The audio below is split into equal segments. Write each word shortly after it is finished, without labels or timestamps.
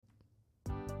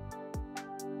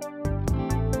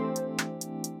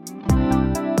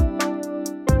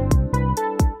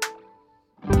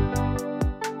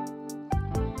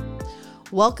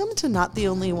Welcome to Not the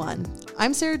Only One.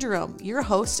 I'm Sarah Jerome, your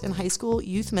host and high school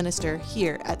youth minister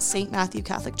here at St. Matthew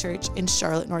Catholic Church in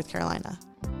Charlotte, North Carolina.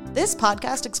 This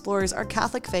podcast explores our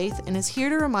Catholic faith and is here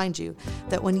to remind you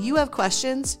that when you have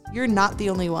questions, you're not the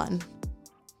only one.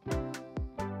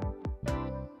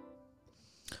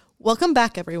 Welcome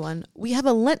back, everyone. We have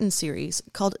a Lenten series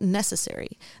called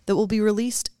Necessary that will be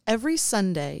released every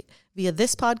Sunday via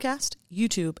this podcast,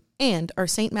 YouTube, and our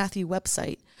St. Matthew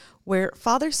website, where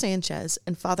Father Sanchez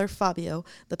and Father Fabio,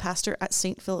 the pastor at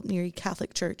St. Philip Neri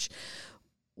Catholic Church,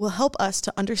 will help us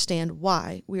to understand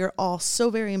why we are all so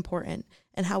very important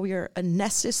and how we are a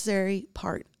necessary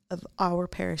part of our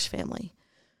parish family.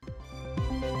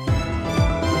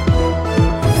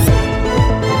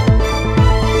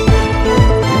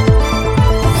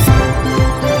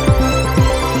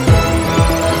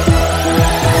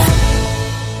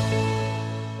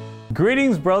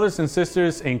 Greetings, brothers and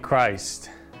sisters in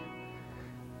Christ.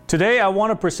 Today, I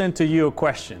want to present to you a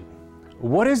question.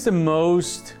 What is the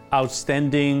most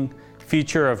outstanding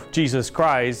feature of Jesus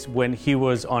Christ when he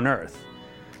was on earth?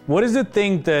 What is the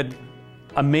thing that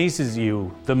amazes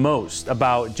you the most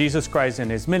about Jesus Christ and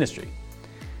his ministry?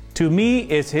 To me,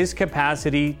 it's his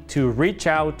capacity to reach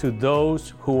out to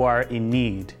those who are in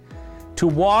need, to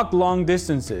walk long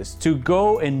distances, to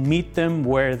go and meet them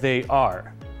where they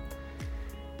are.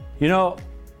 You know,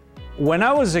 when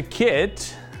I was a kid,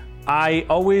 I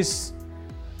always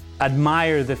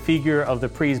admired the figure of the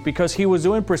priest because he was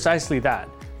doing precisely that,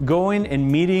 going and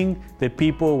meeting the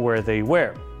people where they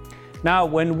were. Now,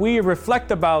 when we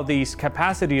reflect about this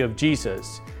capacity of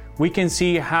Jesus, we can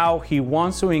see how he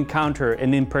wants to encounter,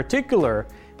 and in particular,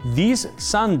 this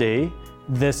Sunday,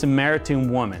 the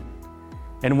Samaritan woman.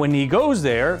 And when he goes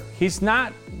there, he's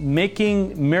not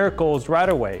making miracles right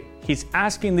away. He's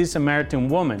asking this Samaritan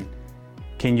woman,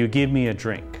 "Can you give me a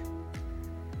drink?"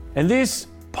 And this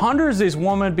ponders this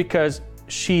woman because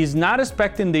she's not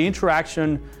expecting the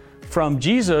interaction from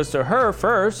Jesus to her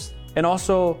first, and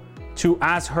also to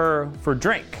ask her for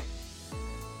drink.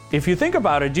 If you think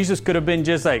about it, Jesus could have been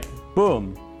just like,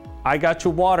 boom, I got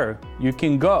your water, you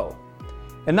can go.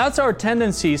 And that's our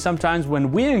tendency sometimes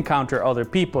when we encounter other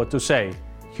people to say,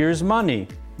 here's money,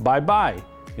 bye-bye.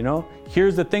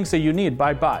 Here's the things that you need,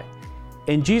 bye-bye.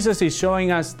 And Jesus is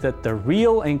showing us that the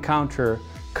real encounter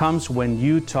comes when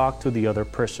you talk to the other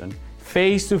person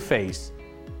face to face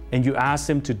and you ask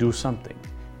them to do something,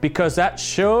 because that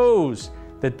shows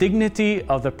the dignity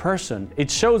of the person. It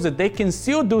shows that they can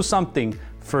still do something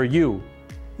for you,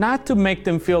 not to make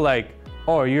them feel like,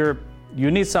 oh, you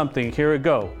need something, here we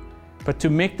go, but to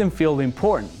make them feel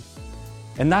important.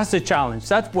 And that's the challenge.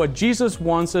 That's what Jesus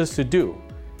wants us to do,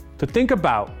 to think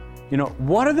about,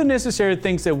 what are the necessary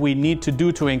things that we need to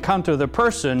do to encounter the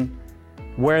person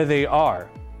where they are,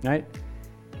 right?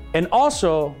 And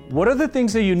also, what are the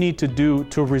things that you need to do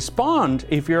to respond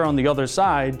if you're on the other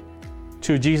side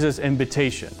to Jesus'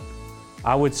 invitation?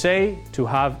 I would say to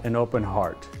have an open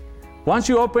heart. Once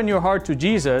you open your heart to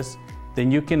Jesus, then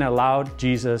you can allow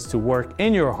Jesus to work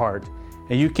in your heart,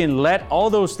 and you can let all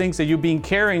those things that you've been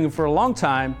carrying for a long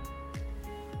time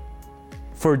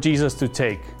for Jesus to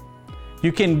take.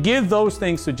 You can give those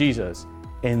things to Jesus,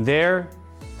 and there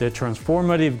the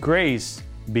transformative grace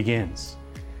begins.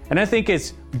 And I think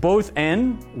it's both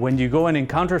and when you go and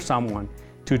encounter someone,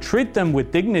 to treat them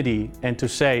with dignity and to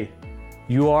say,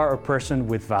 you are a person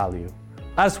with value.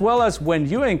 As well as when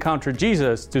you encounter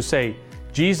Jesus, to say,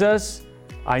 Jesus,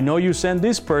 I know you sent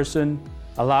this person,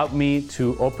 allow me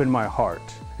to open my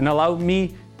heart and allow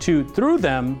me to, through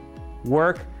them,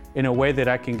 work in a way that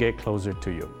I can get closer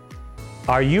to you.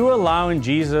 Are you allowing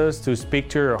Jesus to speak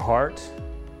to your heart?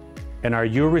 And are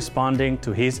you responding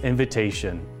to his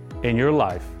invitation in your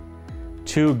life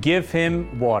to give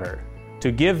him water,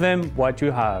 to give him what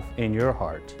you have in your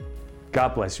heart?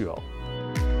 God bless you all.